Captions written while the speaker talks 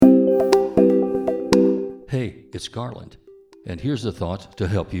it's Garland, and here's a thought to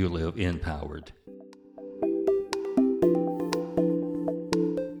help you live empowered.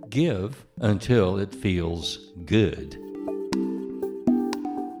 Give until it feels good.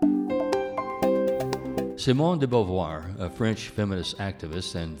 Simone de Beauvoir, a French feminist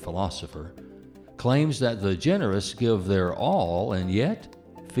activist and philosopher, claims that the generous give their all and yet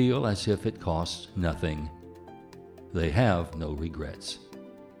feel as if it costs nothing. They have no regrets.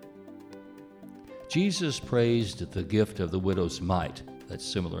 Jesus praised the gift of the widow's mite, that's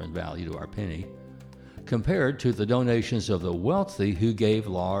similar in value to our penny, compared to the donations of the wealthy who gave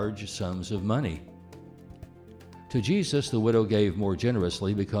large sums of money. To Jesus, the widow gave more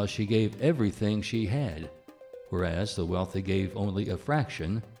generously because she gave everything she had, whereas the wealthy gave only a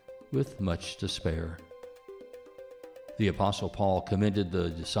fraction with much to spare. The Apostle Paul commended the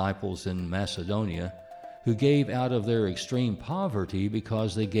disciples in Macedonia who gave out of their extreme poverty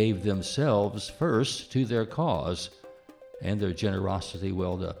because they gave themselves first to their cause, and their generosity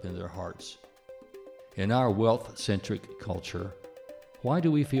welled up in their hearts. In our wealth-centric culture, why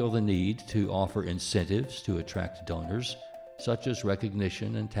do we feel the need to offer incentives to attract donors, such as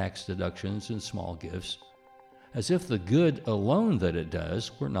recognition and tax deductions and small gifts, as if the good alone that it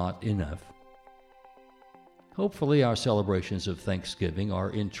does were not enough? Hopefully, our celebrations of Thanksgiving are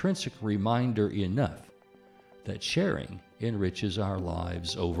intrinsic reminder enough that sharing enriches our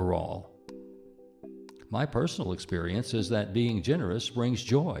lives overall. My personal experience is that being generous brings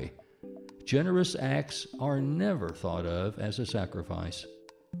joy. Generous acts are never thought of as a sacrifice.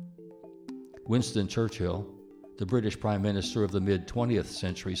 Winston Churchill, the British Prime Minister of the mid-20th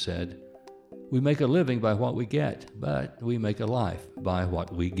century, said, "We make a living by what we get, but we make a life by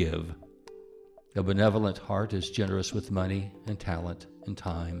what we give." A benevolent heart is generous with money and talent and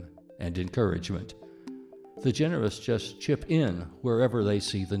time and encouragement. The generous just chip in wherever they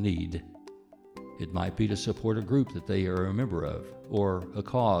see the need. It might be to support a group that they are a member of, or a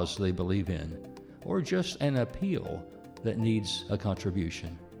cause they believe in, or just an appeal that needs a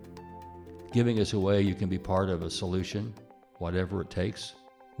contribution. Giving is a way you can be part of a solution, whatever it takes,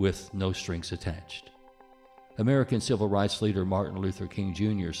 with no strings attached. American civil rights leader Martin Luther King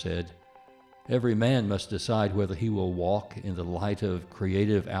Jr. said, "Every man must decide whether he will walk in the light of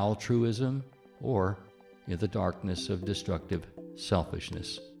creative altruism or in the darkness of destructive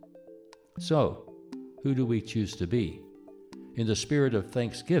selfishness." So, who do we choose to be? In the spirit of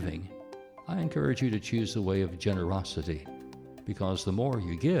Thanksgiving, I encourage you to choose the way of generosity, because the more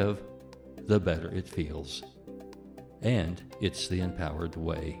you give, the better it feels. And it's the empowered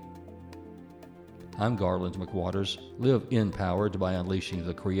way. I'm Garland McWaters. Live empowered by unleashing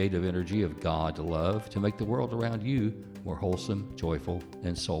the creative energy of God love to make the world around you more wholesome, joyful,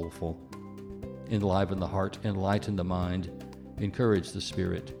 and soulful. Enliven the heart, enlighten the mind, encourage the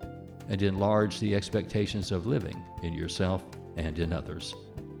spirit, and enlarge the expectations of living in yourself and in others.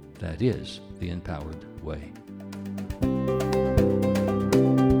 That is the empowered way.